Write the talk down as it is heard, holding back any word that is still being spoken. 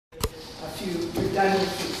few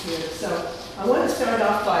redundancies here. So I want to start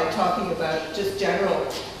off by talking about just general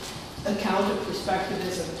account of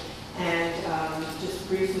perspectivism and just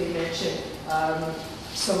briefly mention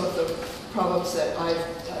some of the problems that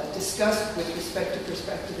I've discussed with respect to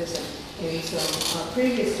perspectivism in some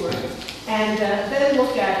previous work, and then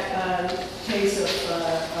look at a case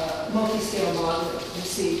of multi-scale modeling and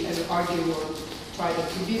see and argue or try to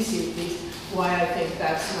convince you at least why I think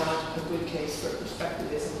that's not a good case for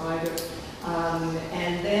perspectivism either.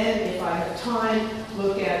 And then, if I have time,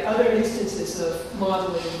 look at other instances of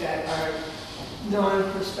modeling that are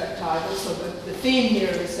non-perspectival. So the theme here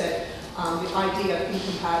is that the idea of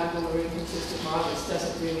incompatible or inconsistent models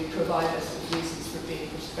doesn't really provide us with reasons for being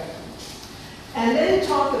perspectivist. And then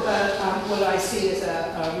talk about what I see as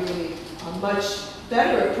a really much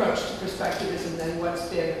better approach to perspectivism than what's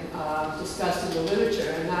been discussed in the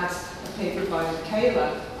literature, and that's a paper by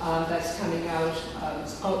Michaela that's coming out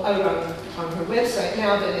on her website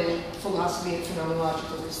now, but in Philosophy and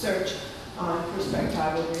Phenomenological Research on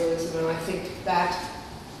Perspectival Realism, and I think that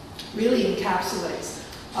really encapsulates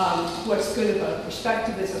what's good about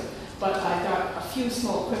perspectivism. But I've got a few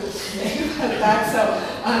small quibbles to make about that, so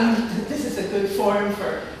this is a good forum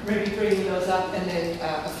for maybe bringing those up, and then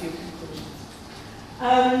a few conclusions.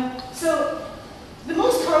 So the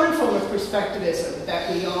most common form of perspectivism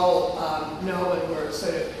that we all know and we're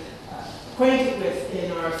sort of acquainted with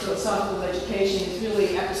in our philosophical education is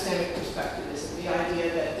really epistemic perspectivism, the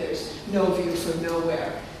idea that there's no view from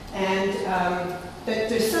nowhere, and that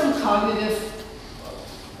there's some cognitive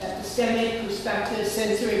epistemic perspective,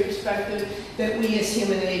 sensory perspective that we as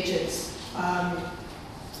human agents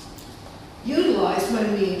utilize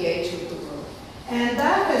when we engage with the world. And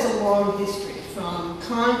that has a long history from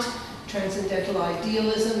Kant. Transcendental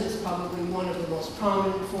idealism is probably one of the most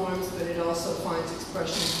prominent forms, but it also finds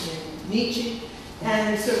expression in Nietzsche,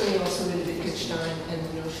 and certainly also in Wittgenstein and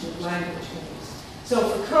the notion of language means. So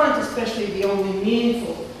for Kant, especially, the only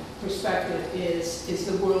meaningful perspective is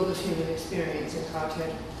the world of human experience, and Kant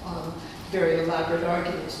had very elaborate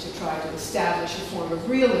arguments to try to establish a form of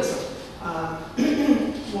realism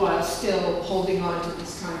while still holding on to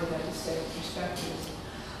this kind of epistemic perspectivism.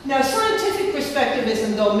 Now, scientific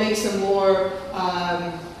perspectivism, though, makes a more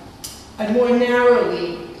narrowly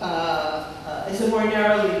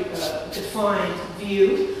defined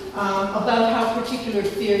view about how particular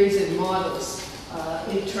theories and models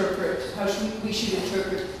interpret, how we should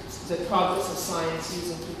interpret the progress of science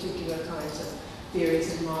using particular kinds of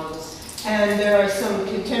theories and models. And there are some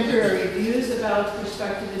contemporary views about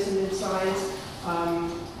perspectivism in science.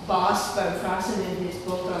 Bas van Frassen, in his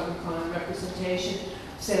book on representation,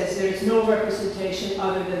 says there's no representation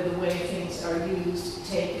other than the way things are used,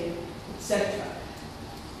 taken, etc.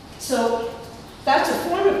 So that's a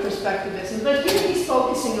form of perspectivism, but here he's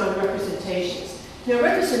focusing on representations. Now,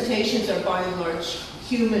 representations are by and large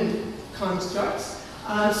human constructs,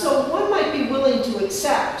 so one might be willing to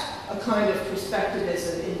accept a kind of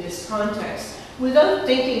perspectivism in this context without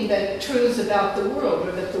thinking that truths about the world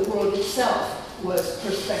or that the world itself was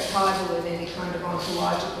perspectival in any kind of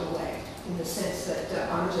ontological way, in the sense that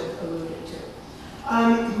Amjad alluded to.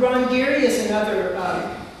 Ron Geary is another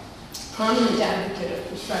prominent advocate of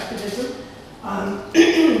perspectivism.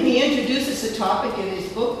 He introduces the topic in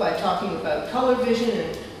his book by talking about color vision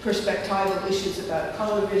and perspectival issues about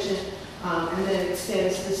color vision, and then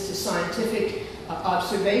extends this to scientific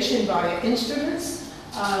observation via instruments,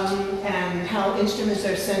 and how instruments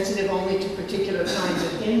are sensitive only to particular kinds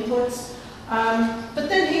of inputs. But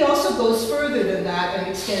then he also goes further than that and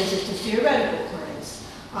extends it to theoretical claims.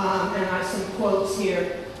 And I have some quotes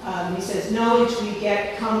here. He says, knowledge we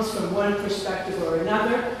get comes from one perspective or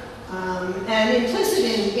another. And implicit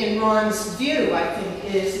in Ron's view, I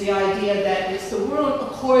think, is the idea that it's the world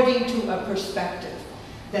according to a perspective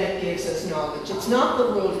that gives us knowledge. It's not the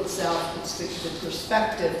world itself, it's the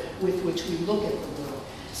perspective with which we look at the world.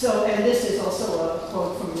 So, and this is also a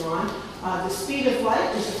quote from Ron, the speed of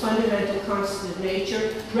light is a fundamental constant of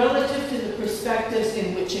nature relative to the perspectives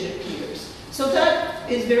in which it appears. So that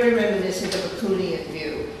is very reminiscent of a Kuhnian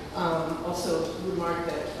view, also remark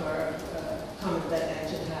that, or comment that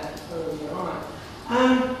Angel had earlier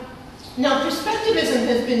on. Now, perspectivism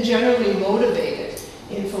has been generally motivated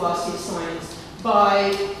in philosophy of science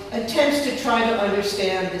by attempts to try to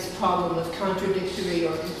understand this problem of contradictory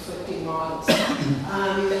or conflicting models.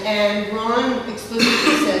 And Ron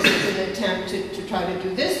explicitly says it's an attempt to try to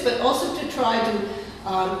do this, but also to try to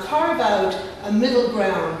carve out a middle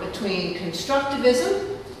ground between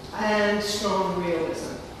constructivism and strong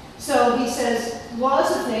realism. So he says,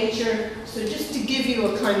 laws of nature, so just to give you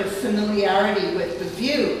a kind of familiarity with the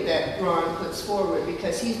view that Ron puts forward,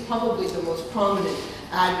 because he's probably the most prominent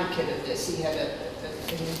advocate of this. He had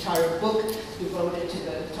an entire book devoted to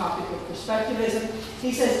the topic of perspectivism.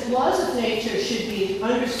 He says, laws of nature should be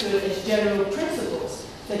understood as general principles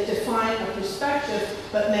that define a perspective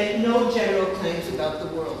but make no general claims about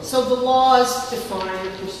the world. So the laws define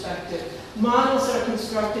the perspective. Models are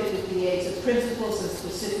constructed with the aids of principles and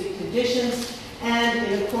specific conditions, and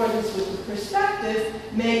in accordance with the perspective,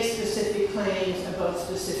 make specific claims about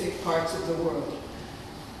specific parts of the world.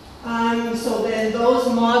 So then those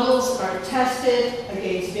models are tested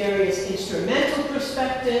against various instrumental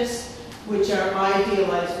perspectives, which are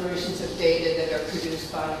idealized versions of data that are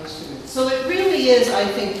produced by instruments. So it really is, I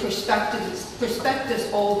think,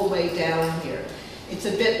 perspectives all the way down here. It's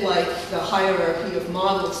a bit like the hierarchy of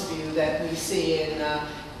models view that we see in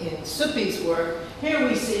Suppi's work. Here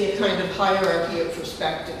we see a kind of hierarchy of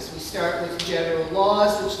perspectives. We start with general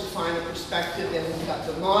laws, which define a perspective, then we've got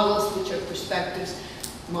the models, which are perspectives.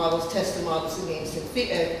 Models test the models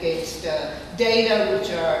against data,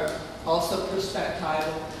 which are also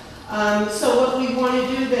perspectival. So what we want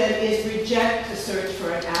to do then is reject the search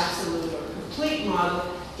for an absolute or complete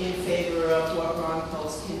model in favor of what Ron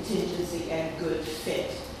calls contingency and good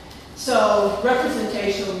fit. So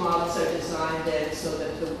representational models are designed then so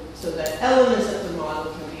that elements of the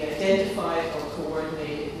model can be identified or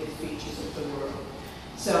coordinated with features of the world.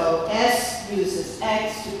 So S uses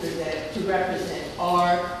X to represent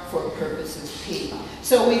R for purposes P.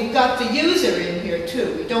 So we've got the user in here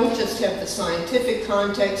too. We don't just have the scientific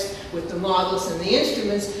context with the models and the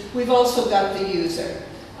instruments, we've also got the user.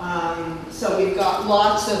 So we've got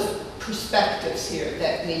lots of perspectives here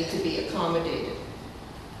that need to be accommodated.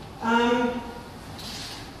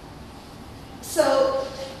 So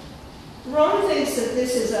Ron thinks that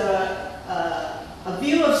this is a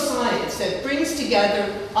view of science that brings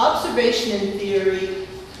together observation and theory,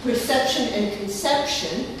 perception and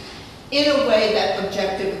conception in a way that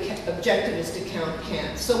objectivist account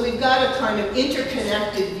can't. So we've got a kind of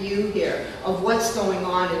interconnected view here of what's going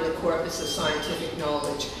on in the corpus of scientific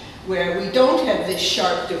knowledge, where we don't have this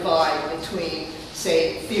sharp divide between,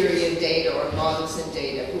 say, theory and data or models and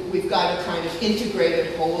data. We've got a kind of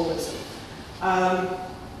integrated holism.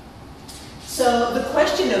 So the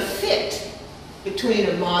question of fit between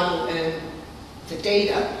a model and the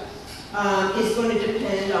data is going to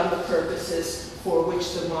depend on the purposes for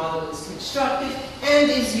which the model is constructed and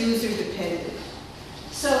is user dependent.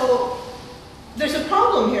 So there's a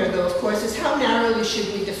problem here though, of course, is how narrowly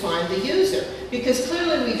should we define the user? Because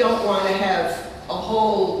clearly we don't want to have a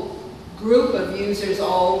whole group of users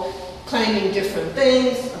all claiming different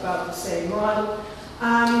things about the same model.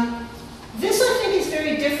 This I think is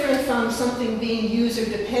very different from something being user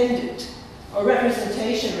dependent, or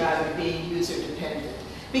representation rather being user dependent.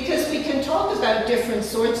 Because we can talk about different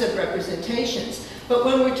sorts of representations, but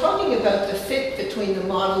when we're talking about the fit between the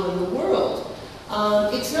model and the world,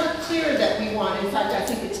 it's not clear that we want, in fact I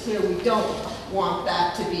think it's clear we don't want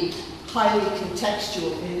that to be highly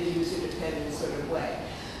contextual in the user dependent sort of way.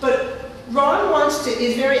 But Ron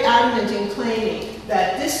is very adamant in claiming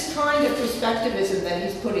that this kind of perspectivism that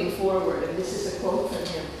he's putting forward, and this is a quote from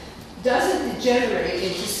him, doesn't degenerate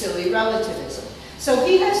into silly relativism. So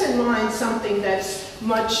he has in mind something that's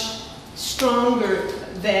much stronger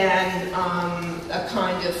than a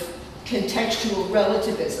kind of contextual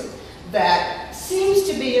relativism that seems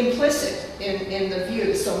to be implicit in the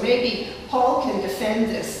view. So maybe Paul can defend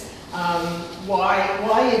this,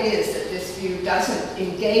 why it is that this view doesn't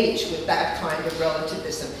engage with that kind of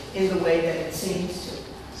relativism in the way that it seems to.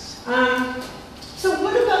 So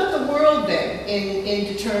what about the world then in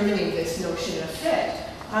determining this notion of fit?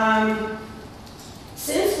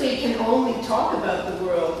 Since we can only talk about the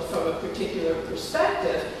world from a particular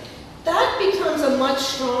perspective, that becomes a much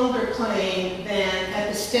stronger claim than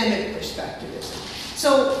epistemic perspectivism.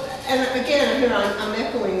 So, and again, here I'm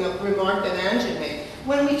echoing a remark that Anja made.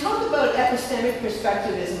 When we talk about epistemic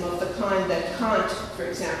perspectivism of the kind that Kant, for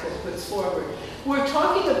example, puts forward, we're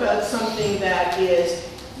talking about something that is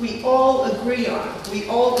we all agree on. We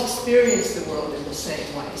all experience the world in the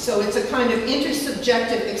same way. So it's a kind of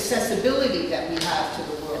intersubjective accessibility that we have to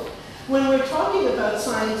the world. When we're talking about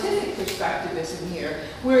scientific perspectivism here,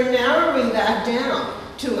 we're narrowing that down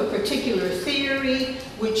to a particular theory,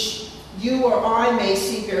 which you or I may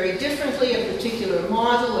see very differently, a particular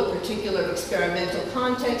model, a particular experimental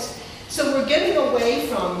context. So we're getting away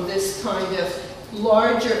from this kind of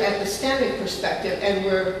larger epistemic perspective, and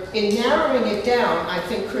we're, in narrowing it down, I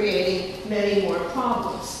think, creating many more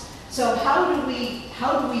problems. So how do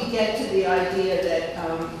we get to the idea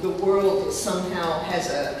that the world is somehow has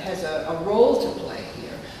a role to play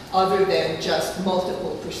here, other than just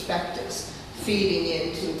multiple perspectives feeding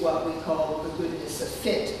into what we call the goodness of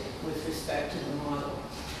fit with respect to the model?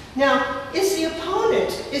 Now, is the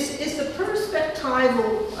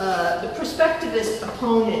perspectivist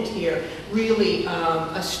opponent here really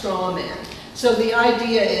a straw man? So the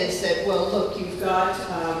idea is that, well, look, you've got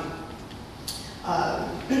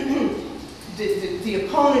the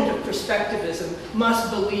opponent of perspectivism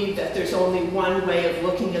must believe that there's only one way of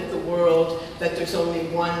looking at the world, that there's only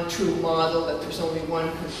one true model, that there's only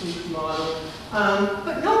one complete model.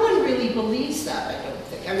 But no one really believes that, I don't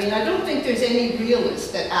think. I mean, I don't think there's any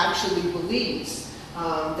realist that actually believes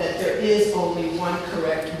that there is only one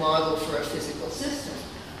correct model for a physical system.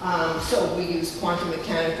 So we use quantum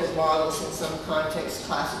mechanical models in some contexts,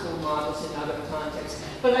 classical models in other contexts.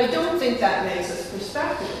 But I don't think that makes us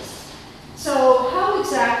perspectivists. So how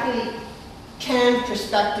exactly can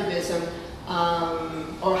perspectivism,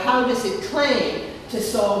 or how does it claim to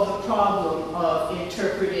solve the problem of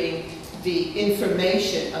interpreting the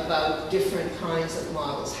information about different kinds of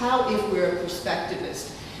models? How, if we're a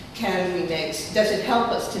perspectivist, does it help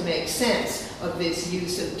us to make sense of this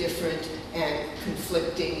use of different and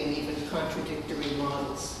conflicting and even contradictory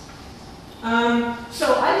models?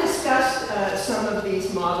 So I discussed some of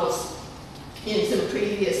these models in some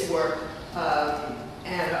previous work,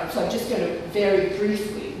 and so I'm just going to very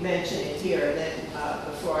briefly mention it here, and then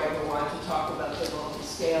before I go on to talk about the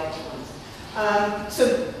multi-scale ones.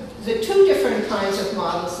 So the two different kinds of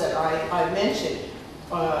models that I mentioned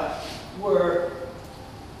were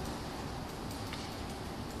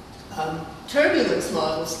turbulence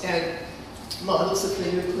models and models of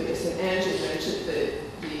the nucleus. And Andrew mentioned the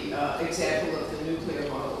example of the nuclear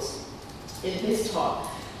models in his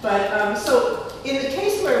talk. But so in the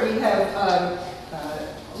case where we have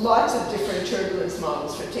lots of different turbulence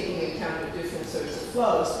models for taking account of different sorts of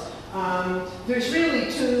flows, there's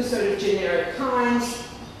really two sort of generic kinds,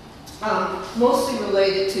 mostly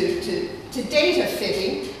related to data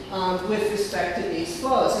fitting with respect to these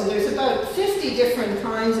flows. And there's about 50 different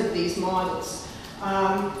kinds of these models.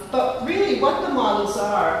 But really what the models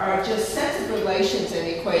are just sets of relations and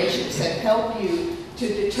equations that help you to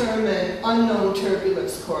determine unknown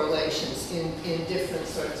turbulence correlations in different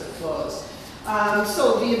sorts of flows.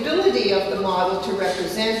 So the ability of the model to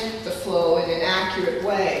represent the flow in an accurate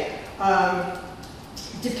way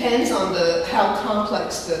depends on how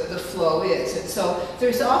complex the flow is. And so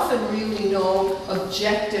there's often really no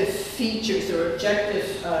objective features or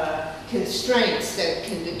objective constraints that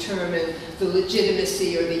can determine the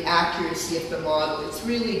legitimacy or the accuracy of the model. It's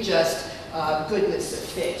really just goodness of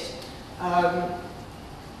fit.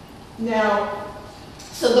 Now,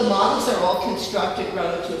 so the models are all constructed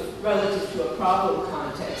relative to a problem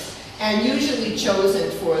context and usually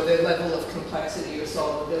chosen for the level of complexity or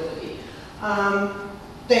solvability.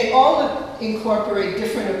 They all incorporate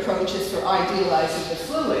different approaches for idealizing the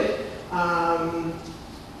fluid,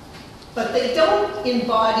 but they don't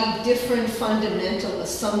embody different fundamental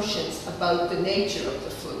assumptions about the nature of the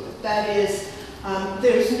fluid. That is,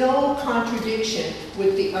 there's no contradiction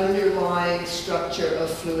with the underlying structure of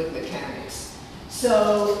fluid mechanics.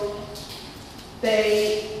 So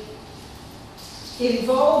they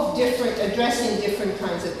involve addressing different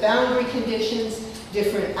kinds of boundary conditions,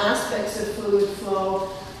 different aspects of fluid flow,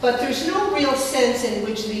 but there's no real sense in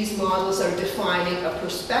which these models are defining a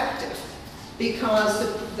perspective, because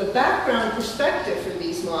the background perspective for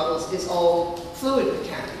these models is all fluid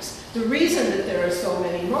mechanics. The reason that there are so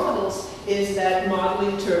many models is that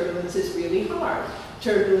modeling turbulence is really hard.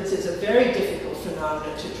 Turbulence is a very difficult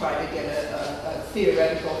phenomenon to try to get a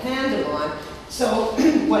theoretical handle on. So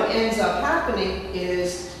what ends up happening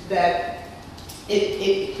is that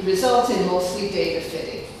it results in mostly data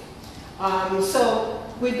fitting. So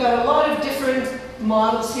we've got a lot of different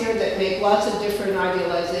models here that make lots of different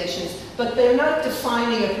idealizations, but they're not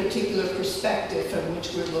defining a particular perspective from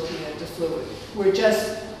which we're looking at the fluid. We're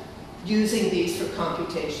just using these for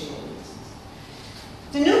computational reasons.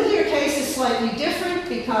 The nuclear case is slightly different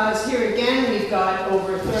because here again we've got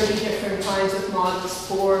over 30 different kinds of models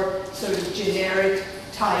for sort of generic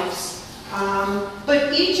types.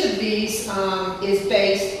 But each of these is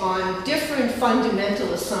based on different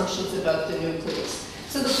fundamental assumptions about the nucleus.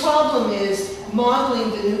 So the problem is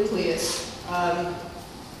modeling the nucleus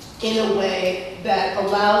in a way that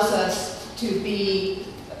allows us to be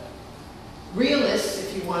realists,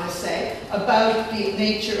 if you want to say, about the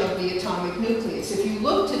nature of the atomic nucleus. If you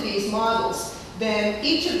look to these models, then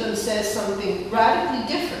each of them says something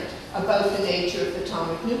radically different about the nature of the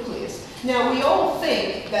atomic nucleus. Now, we all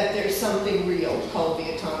think that there's something real called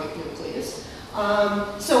the atomic nucleus.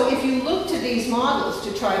 So if you look to these models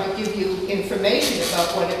to try to give you information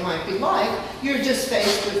about what it might be like, you're just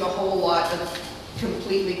faced with a whole lot of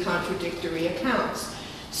completely contradictory accounts.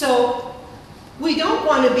 So we don't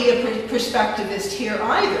want to be a perspectivist here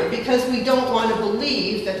either, because we don't want to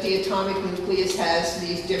believe that the atomic nucleus has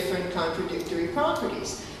these different contradictory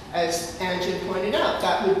properties. As Angela pointed out,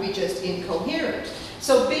 that would be just incoherent.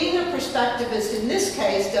 So being a perspectivist in this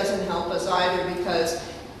case doesn't help us either, because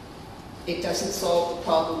it doesn't solve the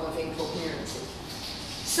problem of incoherency.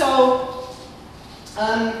 So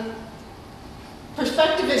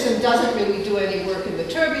perspectivism doesn't really do any work in the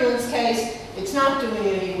turbulence case. It's not doing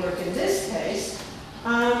any work in this case.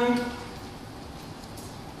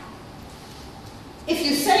 If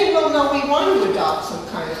you say, well, no, we want to adopt some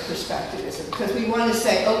kind of perspectivism, because we want to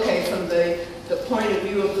say, okay, from the point of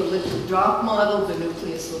view of the liquid drop model, the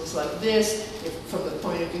nucleus looks like this. From the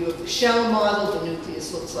point of view of the shell model, the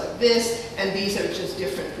nucleus looks like this. And these are just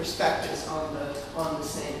different perspectives on the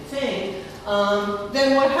same thing.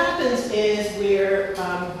 Then what happens is we're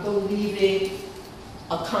believing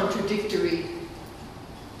a contradictory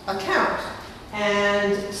account.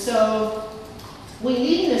 And so we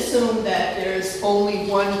needn't assume that there's only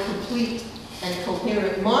one complete and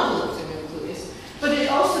coherent model of the nucleus, but it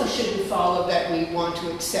also shouldn't follow that we want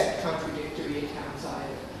to accept contradictory accounts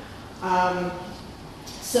either.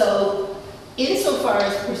 So insofar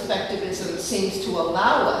as perspectivism seems to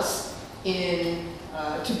allow us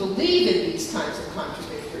to believe in these kinds of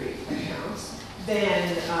contradictory accounts,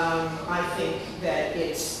 then I think that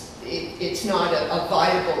it's not a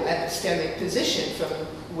viable epistemic position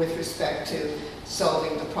with respect to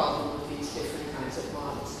solving the problem of these different kinds of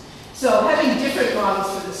models. So having different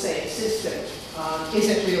models for the same system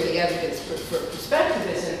isn't really evidence for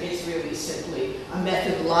perspectivism. It's really simply a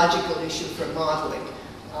methodological issue for modeling.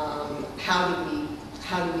 How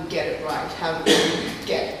do we get it right? How do we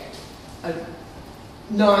get a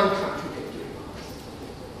non-contradictory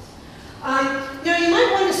model? Now you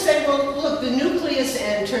might want to say, well, look, the nucleus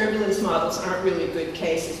and turbulence models aren't really good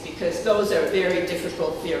cases, because those are very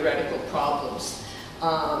difficult theoretical problems.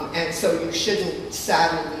 And so you shouldn't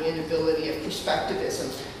saddle the inability of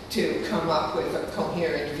perspectivism to come up with a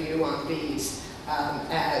coherent view on these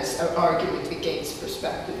as an argument against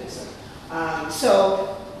perspectivism.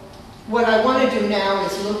 So what I want to do now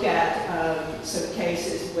is look at some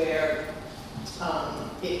cases where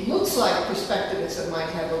it looks like perspectivism might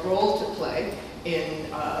have a role to play in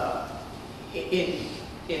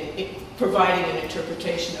providing an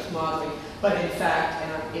interpretation of modeling, but in fact,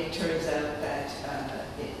 it turns out that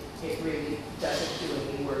it really doesn't do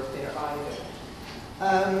any work there either.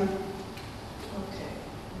 Okay.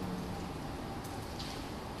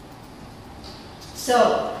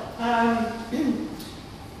 So,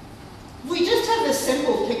 we just have a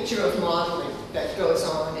simple picture of modeling that goes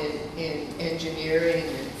on in engineering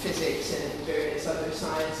and physics and various other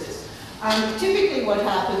sciences. Typically what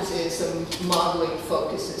happens is some modeling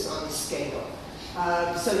focuses on scale.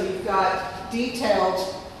 So you've got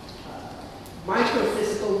detailed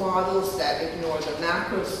microphysical models that ignore the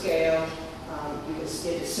macro scale.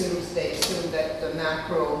 They assume that the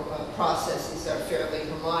macro processes are fairly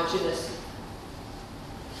homogeneous.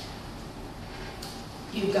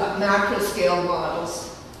 You've got macro scale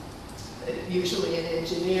models, usually in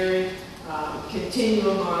engineering,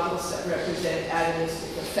 continuum models that represent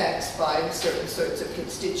atomistic effects by certain sorts of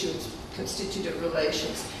constitutive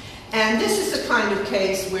relations. And this is the kind of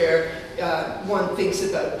case where one thinks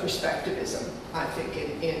about perspectivism, I think,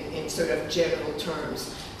 in sort of general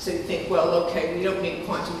terms. So you think, well, okay, we don't need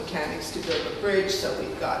quantum mechanics to build a bridge, so we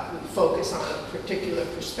focus on a particular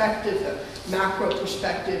perspective, a macro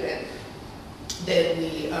perspective, and then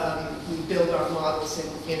we build our models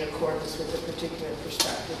in accordance with a particular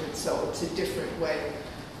perspective. And so it's a different way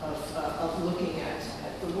of looking at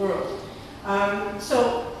the world.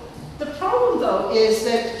 So the problem, though, is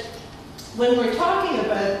that when we're talking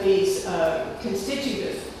about these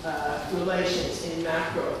constitutive relations in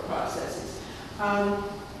macro processes,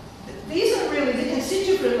 these are really, the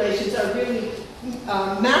constitutive relations are really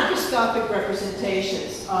macroscopic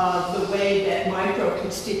representations of the way that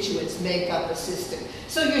micro-constituents make up a system.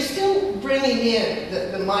 So you're still bringing in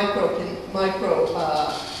the micro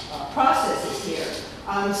processes here.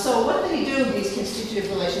 So what they do, these constitutive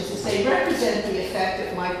relations, is they represent the effect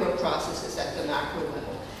of microprocesses at the macro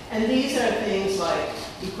level. And these are things like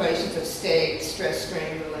equations of state,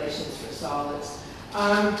 stress-strain relations for solids.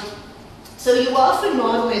 So you often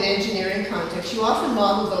model in engineering context, you often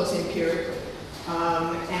model those empirically.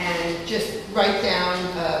 and just write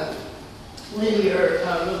down linear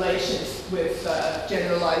relations with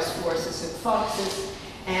generalized forces and fluxes,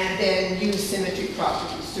 and then use symmetry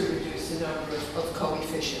properties to reduce the number of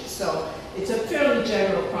coefficients. So it's a fairly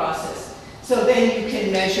general process. So then you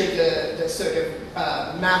can measure the sort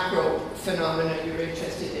of macro phenomena you're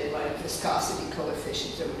interested in, like viscosity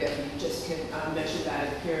coefficients or whatever. You just can measure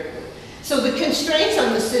that empirically. So the constraints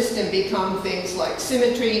on the system become things like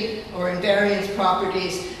symmetry or invariance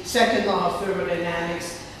properties, second law of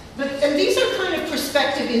thermodynamics. And these are kind of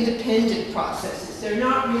perspective-independent processes. They're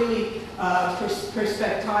not really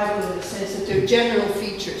perspectival in the sense that they're general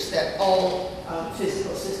features that all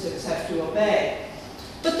physical systems have to obey.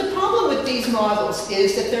 But the problem with these models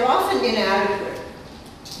is that they're often inadequate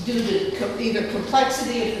due to either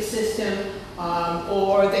complexity of the system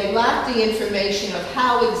or they lack the information of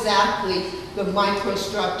how exactly the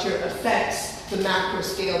microstructure affects the macro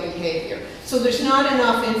scale behavior. So there's not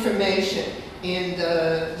enough information in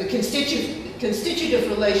the constitutive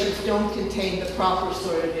relations don't contain the proper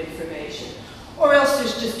sort of information. Or else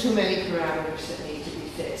there's just too many parameters that need to be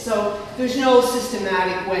fit. So there's no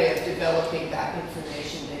systematic way of developing that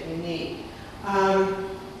information that you need.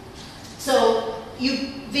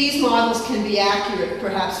 These models can be accurate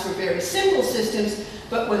perhaps for very simple systems,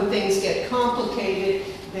 but when things get complicated,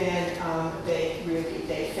 then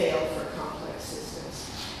they fail for complex systems.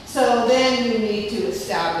 So then you need to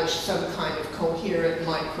establish some kind of coherent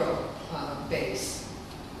micro base.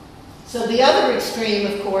 So the other extreme,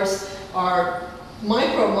 of course, are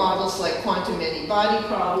micro models like quantum many-body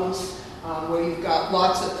problems, where you've got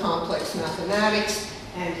lots of complex mathematics,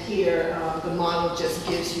 and here the model just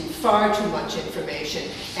gives you far too much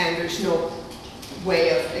information, and there's no way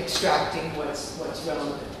of extracting what's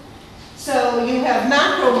relevant. So you have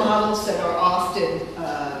macro models that are often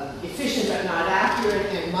efficient but not accurate,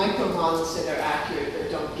 and micro models that are accurate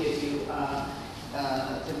but don't give you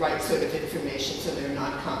the right sort of information, so they're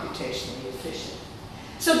not computationally efficient.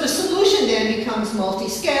 So the solution then becomes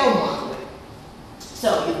multi-scale modeling.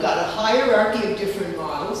 So you've got a hierarchy of different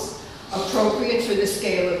models appropriate for the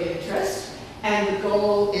scale of interest, and the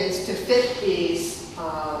goal is to fit these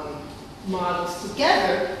models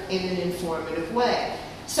together in an informative way.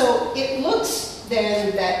 So it looks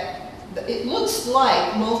then that it looks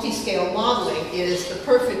like multi-scale modeling is the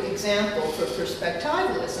perfect example for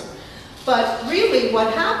perspectivalism. But really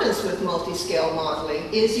what happens with multi-scale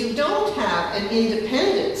modeling is you don't have an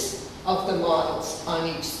independence of the models on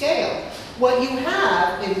each scale. What you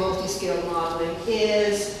have in multi-scale modeling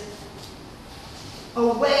is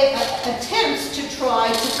attempts to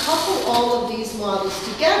try to couple all of these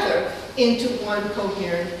models together into one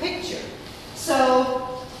coherent picture.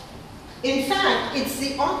 So, in fact, it's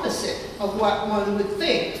the opposite of what one would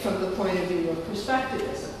think from the point of view of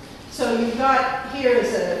perspectivism. So you've got, here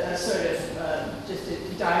is a sort of, just a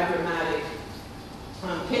diagrammatic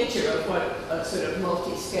picture of what a sort of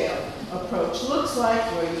multi-scale approach looks like,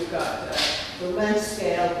 where you've got the length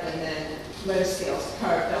scale and then length scales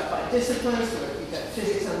carved up by disciplines, where you've got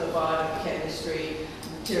physics on the bottom, chemistry,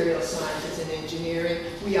 material sciences, and engineering.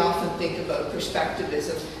 We often think about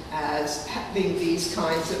perspectivism as having these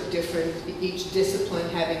kinds of different, each discipline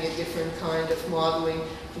having a different kind of modeling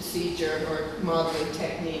procedure or modeling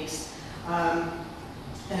techniques.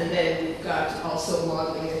 And then we've got also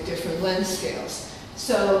modeling at different length scales.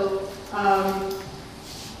 So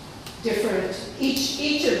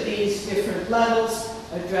each of these different levels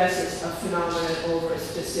addresses a phenomenon over a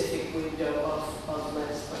specific window of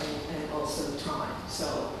length and also time.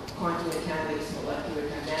 So quantum mechanics, molecular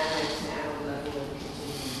dynamics, nano level, and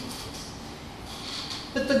continuum models.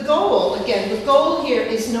 But the goal, again, the goal here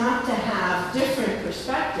is not to have different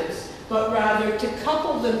perspectives, but rather to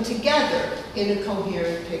couple them together in a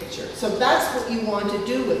coherent picture. So that's what you want to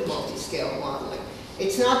do with multi-scale modeling.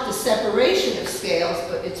 It's not the separation of scales,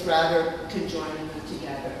 but it's rather conjoining them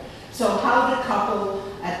together. So how to couple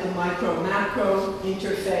at the micro-macro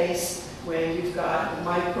interface, when you've got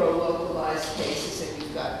micro-localized cases and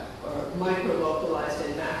you've got micro-localized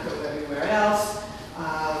and macro everywhere else.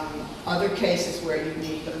 Other cases where you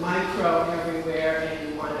need the micro everywhere and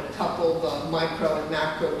you want to couple the micro and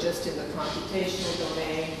macro just in the computational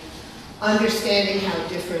domain. Understanding how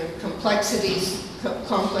different complexities,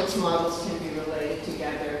 complex models can be related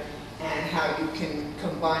together, and how you can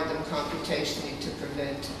combine them computationally to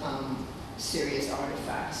prevent serious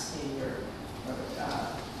artifacts in your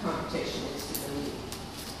computational instability.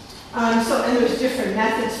 And there's different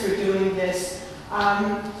methods for doing this.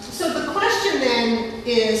 So the question then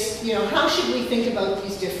is, how should we think about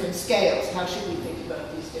these different scales? How should we think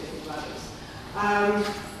about these different levels?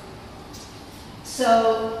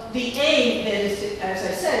 So the aim then is to, as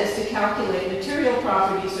I said, is to calculate material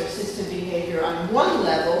properties or system behavior on one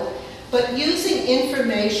level, but using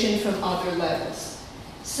information from other levels.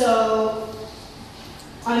 So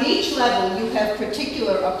on each level, you have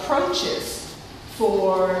particular approaches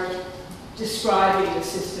for describing the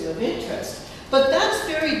system of interest. But that's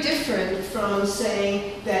very different from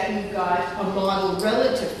saying that you've got a model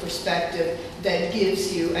relative perspective that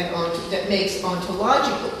gives you that makes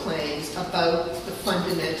ontological claims about the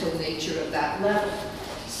fundamental nature of that level.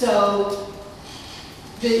 So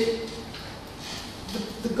the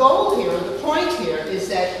goal here, the point here, is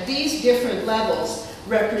that these different levels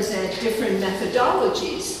represent different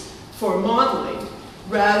methodologies for modeling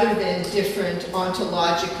rather than different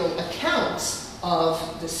ontological accounts of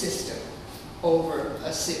the system over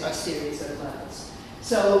a series of levels.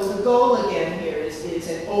 So the goal again here is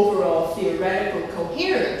an overall theoretical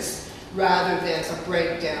coherence rather than a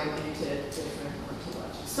breakdown into different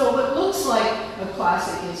ontologies. So what looks like a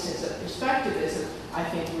classic instance of perspectivism, I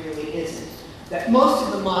think really isn't. That most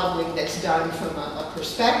of the modeling that's done from a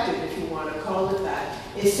perspective, if you want to call it that,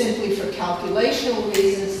 is simply for calculational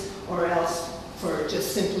reasons or else for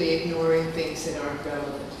just simply ignoring things that aren't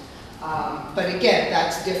relevant. But again,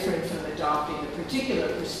 that's different from adopting a particular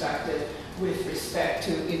perspective with respect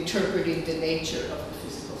to interpreting the nature of the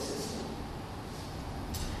physical system.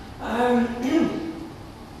 How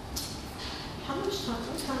much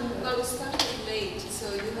time? Well, we started late,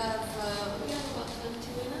 so you have we have about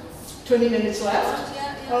 20 minutes. 20 minutes left?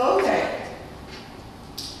 Yeah. Oh, okay.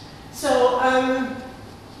 So,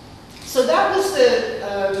 so that was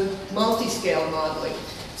the multi-scale modeling.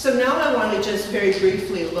 So now I want to just very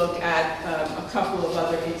briefly look at a couple of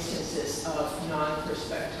other instances of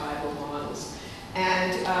non-perspectival models.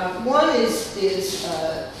 And one is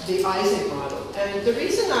the Ising model. And the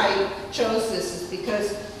reason I chose this is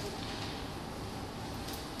because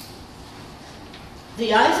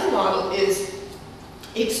the Ising model is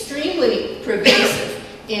extremely pervasive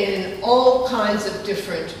in all kinds of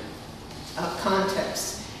different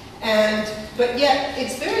contexts. But yet,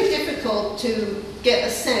 it's very difficult to get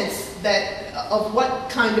a sense of what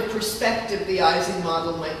kind of perspective the Ising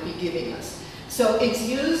model might be giving us. So it's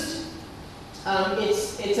used,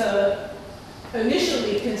 it's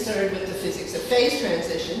initially concerned with the physics of phase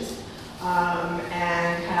transitions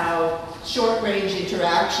and how short-range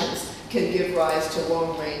interactions can give rise to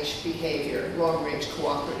long-range behavior, long-range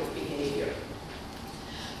cooperative behavior.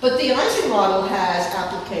 But the Ising model has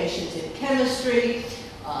applications in chemistry,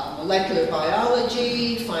 molecular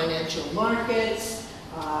biology, financial markets.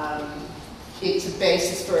 It's a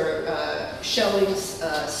basis for Schelling's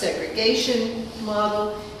segregation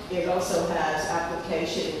model. It also has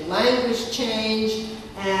application in language change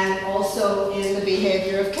and also in the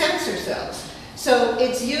behavior of cancer cells. So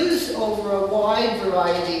it's used over a wide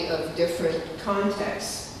variety of different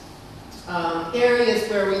contexts, areas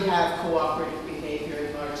where we have cooperative behavior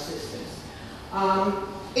in large systems.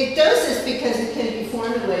 It does this because it can be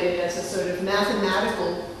formulated as a sort of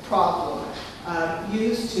mathematical problem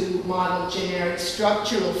used to model generic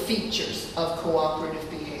structural features of cooperative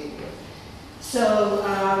behavior. So,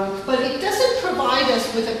 but it doesn't provide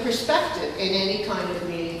us with a perspective in any kind of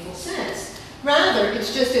meaningful sense. Rather,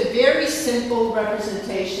 it's just a very simple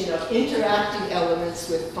representation of interacting elements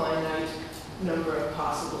with finite number of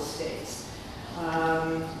possible states.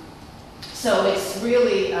 So it's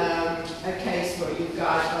really a case where you've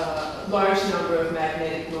got a large number of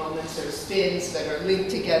magnetic moments or spins that are linked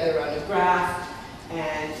together on a graph,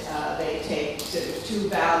 and they take sort of two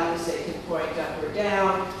values. They can point up or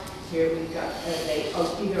down. Here we've got, they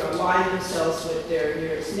either align themselves with their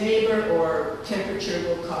nearest neighbor, or temperature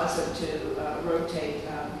will cause them to rotate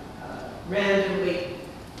randomly.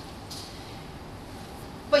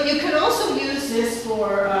 But you can also use this for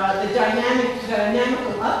the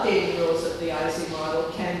dynamical updating rules of the Ising model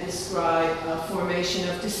can describe formation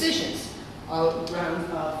of decisions around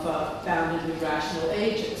boundedly rational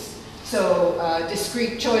agents. So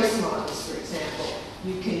discrete choice models, for example,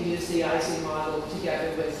 you can use the Ising model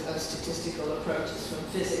together with statistical approaches from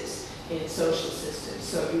physics in social systems.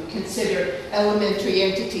 So you consider elementary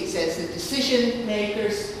entities as the decision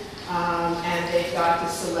makers, and they've got to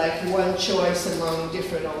select one choice among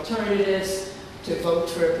different alternatives to vote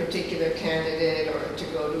for a particular candidate or to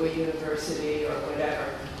go to a university or whatever,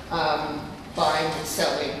 buying and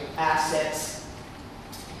selling assets.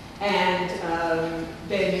 And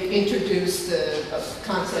then you introduce the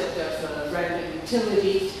concept of random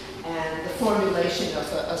utility, and the formulation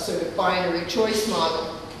of a sort of binary choice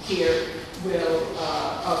model here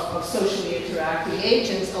of socially interacting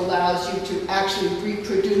agents allows you to actually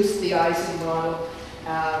reproduce the Ising model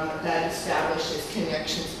that establishes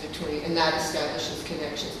connections between,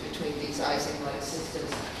 these Ising-like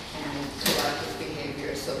systems and collective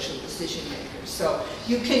behavior, social decision makers. So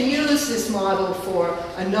you can use this model for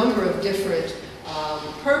a number of different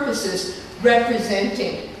purposes,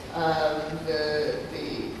 representing the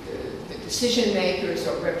decision makers,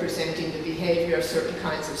 or representing the behavior of certain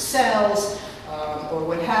kinds of cells, or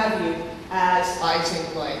what have you, as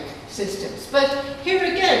Ising-like systems. But here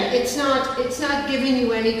again, it's not giving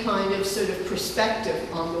you any kind of sort of perspective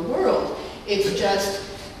on the world. It's just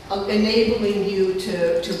enabling you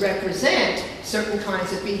to represent certain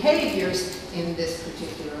kinds of behaviors in this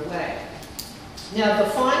particular way. Now, the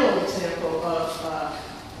final example of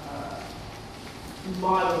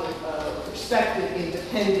model perspective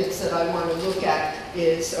independence that I want to look at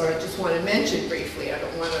is, or I just want to mention briefly, I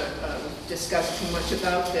don't want to discuss too much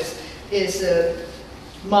about this, is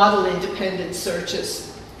model independent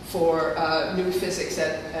searches for new physics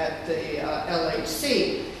at the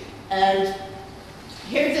LHC. And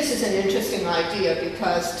here this is an interesting idea,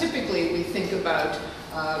 because typically we think about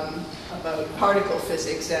particle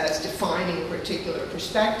physics as defining a particular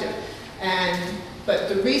perspective. But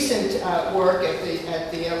the recent work at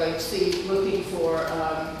the LHC looking for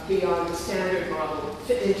beyond the standard model,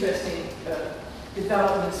 interesting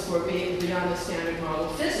developments for beyond the standard model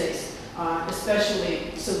physics,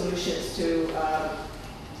 especially solutions to,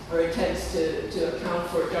 or attempts to account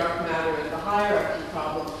for dark matter and the hierarchy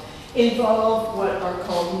problem, involve what are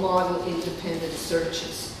called model independent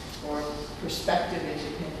searches, or perspective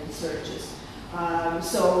independent searches.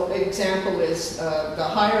 So an example is the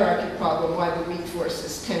hierarchy problem, why the weak force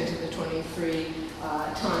is 10 to the 23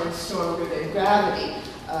 times stronger than gravity.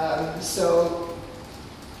 So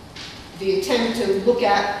the attempt to look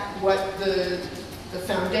at what the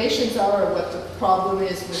foundations are, or what the problem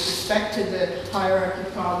is with respect to the hierarchy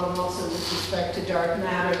problem, also with respect to dark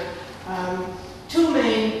matter. Two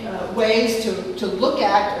main ways to look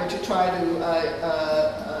at, or to try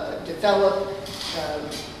to develop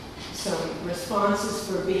some responses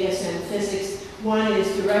for BSM physics. One is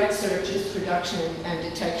direct searches, production and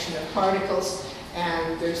detection of particles,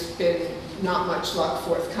 and there's been not much luck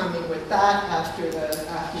forthcoming with that after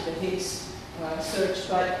the Higgs search.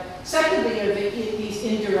 But secondly are these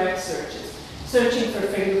indirect searches, searching for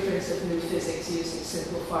fingerprints of new physics using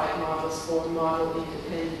simplified models, or model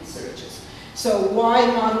independent searches. So why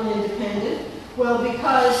model independent? Well,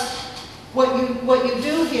 because what you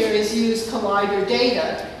do here is use collider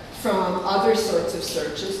data from other sorts of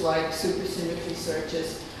searches, like supersymmetry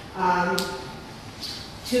searches,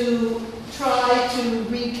 to try to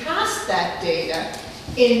recast that data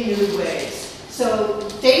in new ways. So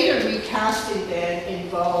data recasting then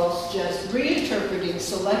involves just reinterpreting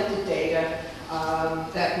selected data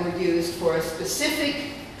that were used for a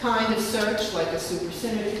specific kind of search, like a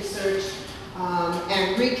supersymmetry search,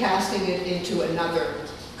 and recasting it into another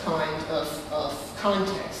kind of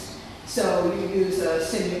context. So you use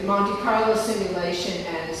a Monte Carlo simulation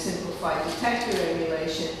and a simplified detector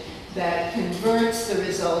emulation that converts the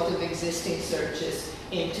result of existing searches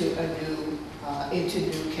into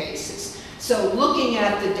new cases. So looking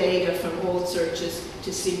at the data from old searches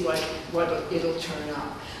to see what it'll turn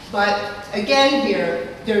up. But again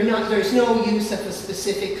here, there's no use of a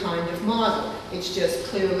specific kind of model. It's just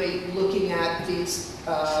clearly looking at this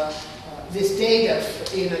data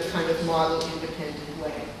in a kind of model-independent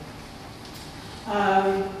way.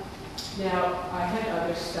 Now, I had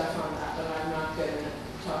other stuff on that, but I'm not going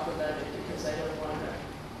to talk about it because I don't want to.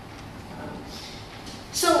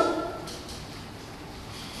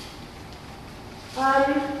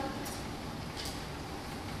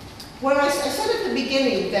 When I said at the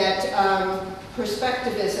beginning that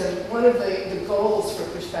perspectivism, one of the goals for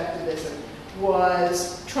perspectivism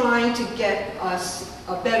was trying to get us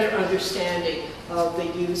a better understanding of the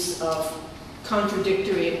use of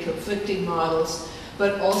contradictory and conflicting models,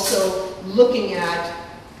 but also looking at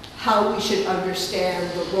how we should understand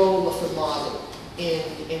the role of the model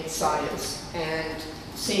in science, and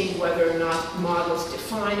seeing whether or not models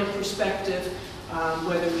define a perspective,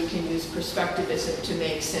 whether we can use perspectivism to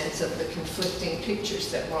make sense of the conflicting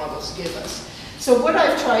pictures that models give us. So what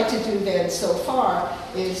I've tried to do then so far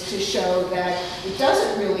is to show that it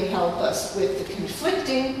doesn't really help us with the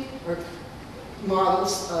conflicting or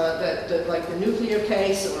models, like the nuclear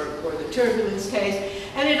case or the turbulence case,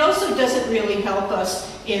 and it also doesn't really help us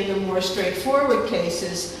in the more straightforward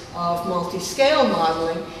cases of multi-scale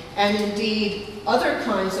modeling, and indeed other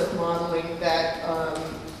kinds of modeling that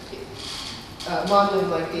modeling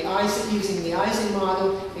like using the Ising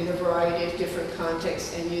model in a variety of different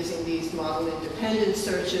contexts, and using these model-independent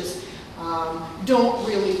searches don't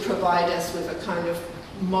really provide us with a kind of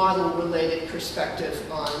model-related perspective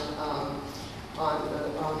on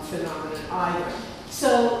phenomenon either.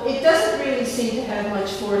 So it doesn't really seem to have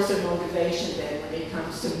much force or motivation then when it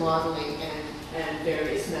comes to modeling and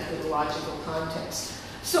various methodological contexts.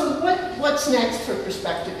 So what's next for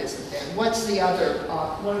perspectivism then? What's the other,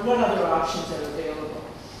 what other options are available?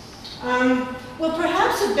 Well,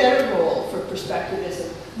 perhaps a better role for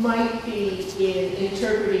perspectivism might be in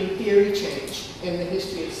interpreting theory change in the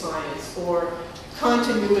history of science, or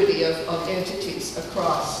continuity of entities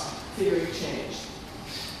across theory change.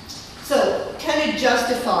 So, can it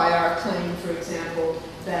justify our claim, for example,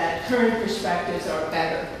 that current perspectives are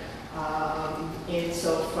better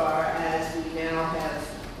insofar as we now have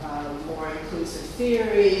more inclusive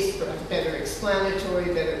theories, better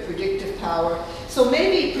explanatory, better predictive power? So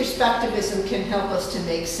maybe perspectivism can help us to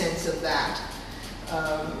make sense of that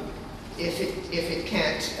if it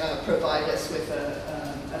can't provide us with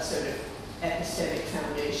a sort of epistemic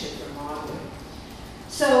foundation for modeling.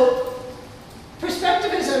 So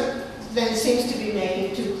perspectivism then seems to be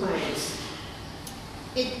making two claims.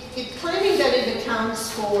 It claiming that it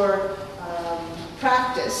accounts for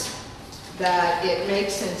practice, that it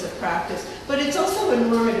makes sense of practice, but it's also a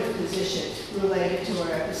normative position related to our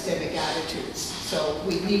epistemic attitudes. So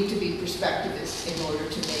we need to be perspectivists in order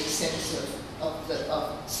to make sense of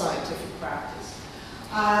scientific practice.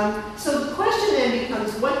 So the question then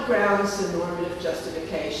becomes, what grounds the normative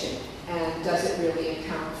justification? And does it really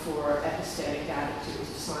account for epistemic attitudes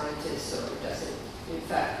of scientists, or does it, in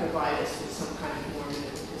fact, provide us with some kind of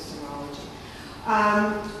normative epistemology?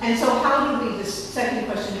 And so how do we, the second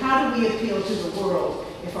question, how do we appeal to the world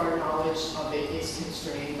if our knowledge of it is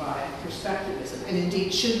constrained by perspectivism? And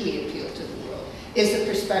indeed, should we appeal to the world? Is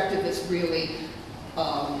the perspectivist really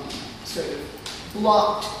sort of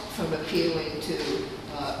blocked from appealing to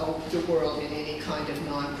the world in any kind of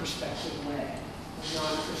non-perspective way, a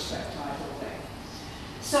non-perspectival way?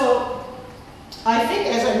 So I think,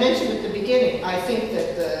 as I mentioned at the beginning, I think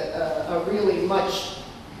that a really much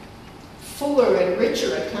fuller and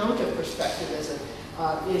richer account of perspectivism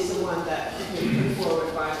is the one that was put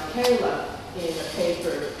forward by Michaela in a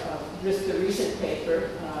paper, the recent paper.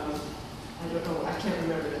 I don't know, I can't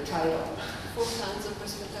remember the title. 4 kinds of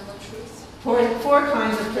perspectival truth. Four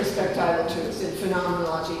kinds of perspectival truths in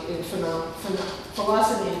phenomenology, in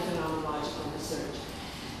philosophy and phenomenological research.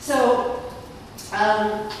 So,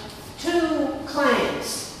 2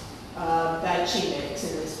 claims that she makes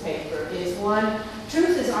in this paper is, one,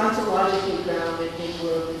 truth is ontologically grounded in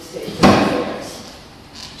worldly states of affairs.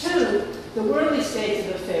 2, the worldly states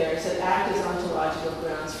of affairs that act as ontological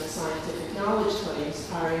grounds for scientific knowledge claims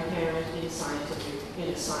are inherent in a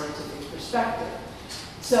scientific perspective.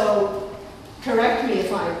 So, correct me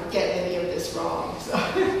if I get any of this wrong. So.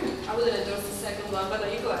 I wouldn't endorse the second one, but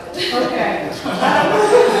you go ahead. Okay.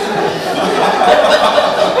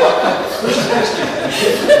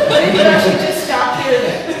 Maybe I should just stop here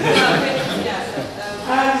then.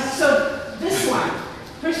 So this one,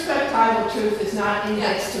 perspectival truth is not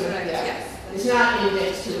indexed to it. It's not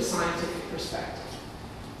indexed to a scientific perspective.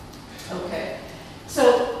 Okay.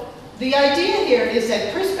 So the idea here is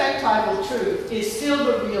that perspectival truth is still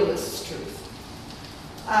the realist's truth.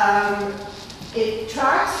 It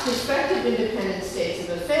tracks perspective-independent states of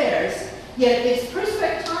affairs, yet it's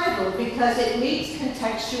perspectival because it meets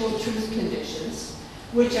contextual truth conditions,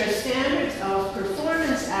 which are standards of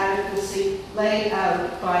performance adequacy laid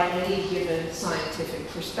out by any given scientific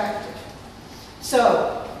perspective.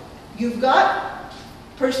 So you've got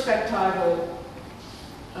perspectival,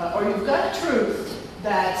 or you've got truth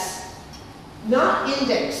that's not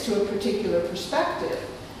indexed to a particular perspective,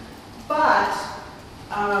 but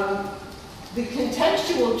the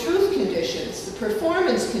contextual truth conditions, the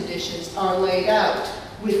performance conditions, are laid out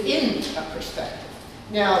within a perspective.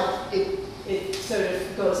 Now, it sort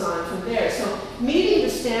of goes on from there. So meeting the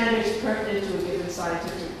standards pertinent to a given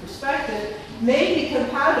scientific perspective may be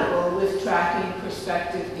compatible with tracking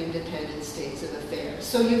perspective-independent states of affairs.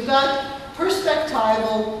 So you've got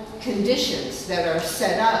perspectival conditions that are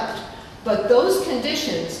set out, but those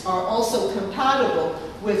conditions are also compatible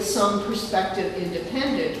with some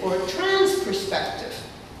perspective-independent or trans-perspective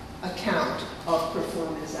account of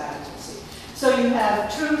performance adequacy. So you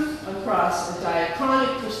have truth across a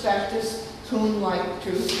diachronic perspectives, Kuhn-like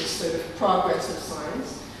truth, this sort of progress of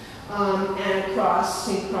science, and across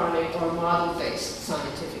synchronic or model-based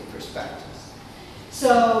scientific perspectives.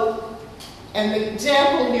 So, and the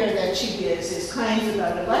example here that she gives is claims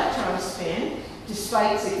about electron spin,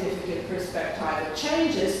 despite significant perspectival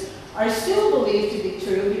changes, are still believed to be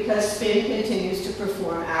true because spin continues to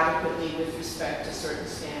perform adequately with respect to certain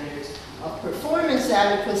standards of performance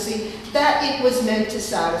adequacy that it was meant to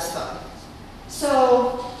satisfy.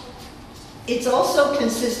 So it's also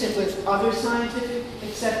consistent with other scientifically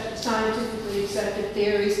accepted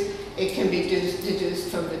theories. It can be deduced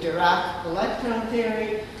from the Dirac electron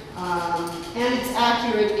theory, and it's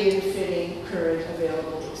accurate in fitting current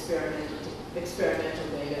available experimental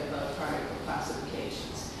data about particle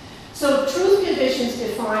classifications. So truth conditions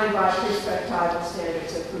defined by perspectival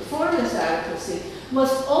standards of performance adequacy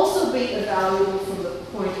must also be evaluable from the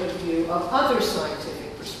point of view of other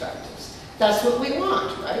scientific perspectives. That's what we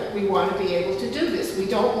want, right? We want to be able to do this. We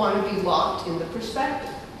don't want to be locked in the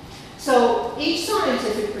perspective. So each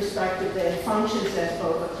scientific perspective then functions as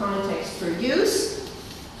both a context for use,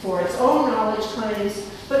 for its own knowledge claims,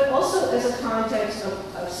 but also as a context of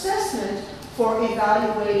assessment for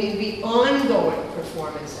evaluating the ongoing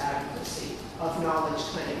performance adequacy of knowledge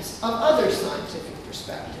claims of other scientific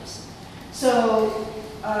perspectives. So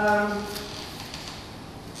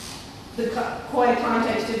the Coy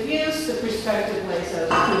context of use, the perspective lays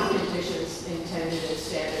out truth conditions intended as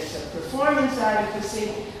standards of performance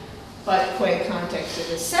adequacy, but Coy context of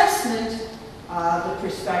assessment, the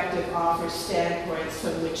perspective offers standpoints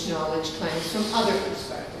from which knowledge claims from other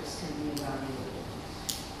perspectives can be evaluated.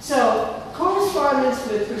 So correspondence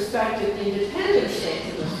with perspective-independent states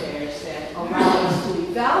of affairs then allow us to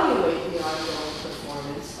evaluate the ongoing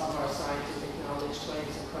performance of our scientific knowledge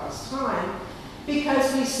claims across time,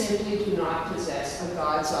 because we simply do not possess a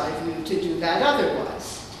God's eye view to do that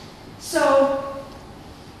otherwise. So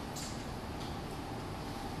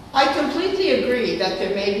I completely agree that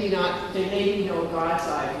there may be no God's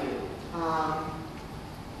eye view.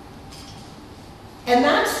 And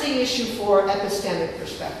that's the issue for epistemic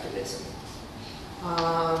perspectivism.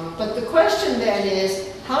 But the question then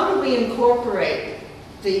is, how do we incorporate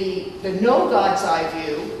the no God's eye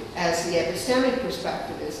view as the epistemic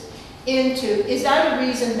perspectivist into, is that a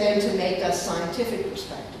reason then to make us scientific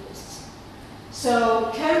perspectivists?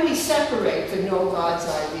 So can we separate the no God's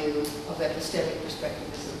eye view of epistemic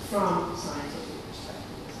perspectivism from scientific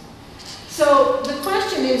perspectivism? So the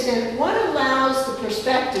question is then, what allows the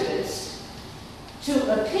perspectivist to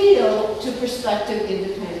appeal to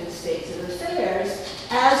perspective-independent states of affairs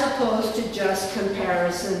as opposed to just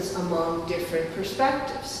comparisons among different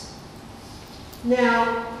perspectives?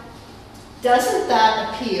 Now, doesn't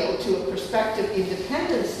that appeal to a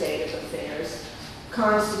perspective-independent state of affairs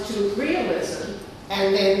constitute realism,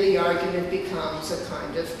 and then the argument becomes a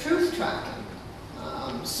kind of truth tracking?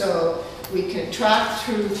 So we can track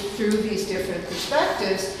through these different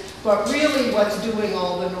perspectives, but really what's doing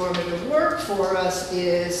all the normative work for us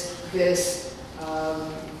is this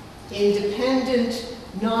independent,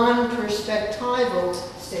 non-perspectival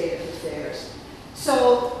state of affairs.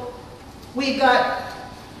 So we've got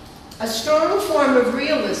a strong form of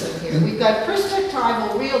realism here. We've got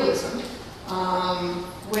perspectival realism,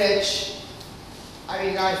 which, I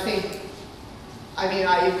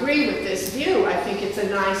agree with this view. I think it's a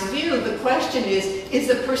nice view. The question is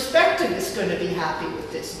the perspectivist going to be happy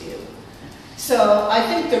with this view? So I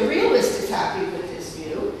think the realist is happy with this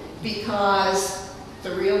view because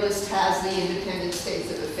the realist has the independent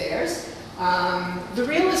states of affairs. The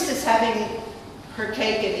realist is having her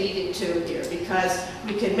cake and eat it too here, because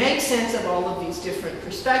we can make sense of all of these different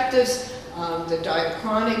perspectives. The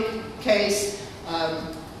diachronic case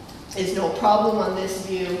is no problem on this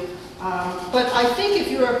view. But I think if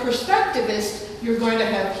you're a perspectivist, you're going to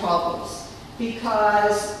have problems,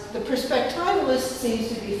 because the perspectivalist seems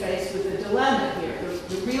to be faced with a dilemma here,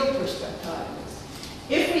 the real perspectivalist.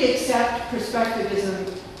 If we accept perspectivism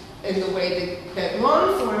in the way that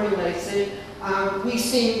Ron formulates it, we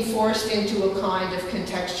seem forced into a kind of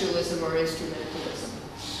contextualism or instrumentalism.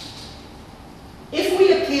 If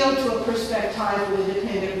we appeal to a perspectival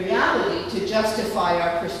independent reality to justify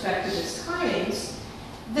our perspectivist claims,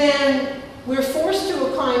 then we're forced to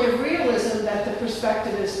a kind of realism that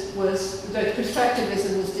perspectivism was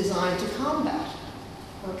designed to combat.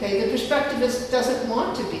 Okay, the perspectivist doesn't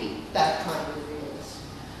want to be that kind of realist.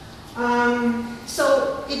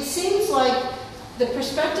 So it seems like the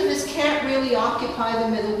perspectivist can't really occupy the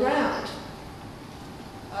middle ground.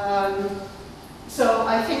 So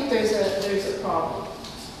I think there's a problem.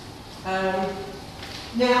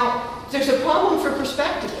 Now, there's a problem for a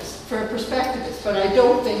perspectivist, but I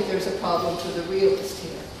don't think there's a problem for the realist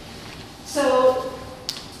here. So,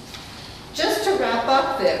 just to wrap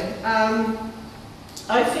up then,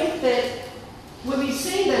 I think that when we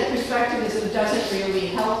say that perspectivism doesn't really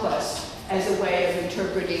help us as a way of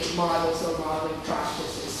interpreting models or modeling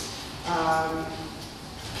practices,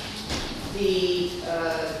 the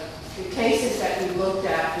cases that we looked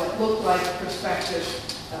at, what looked like perspective,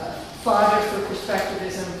 fodder for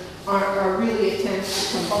perspectivism, are really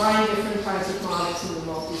attempts to combine different kinds of models in the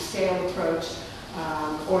multi-scale approach,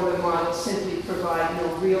 or the models simply provide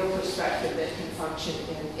no real perspective that can function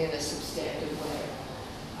in a substantive way.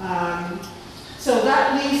 So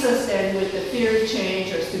that leaves us then with the fear of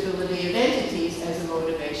change or stability of entities as a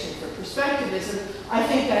motivation for perspectivism. I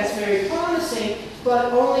think that's very promising,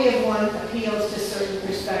 but only if one appeals to certain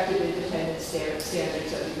perspective-independent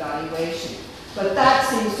standards of evaluation. But that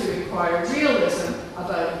seems to require realism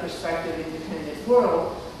about a perspective-independent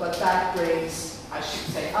world, but that brings, I should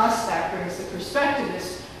say us, that brings the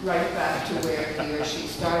perspectivist right back to where he or she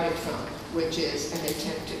started from, which is an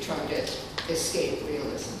attempt to try to escape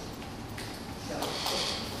realism. So.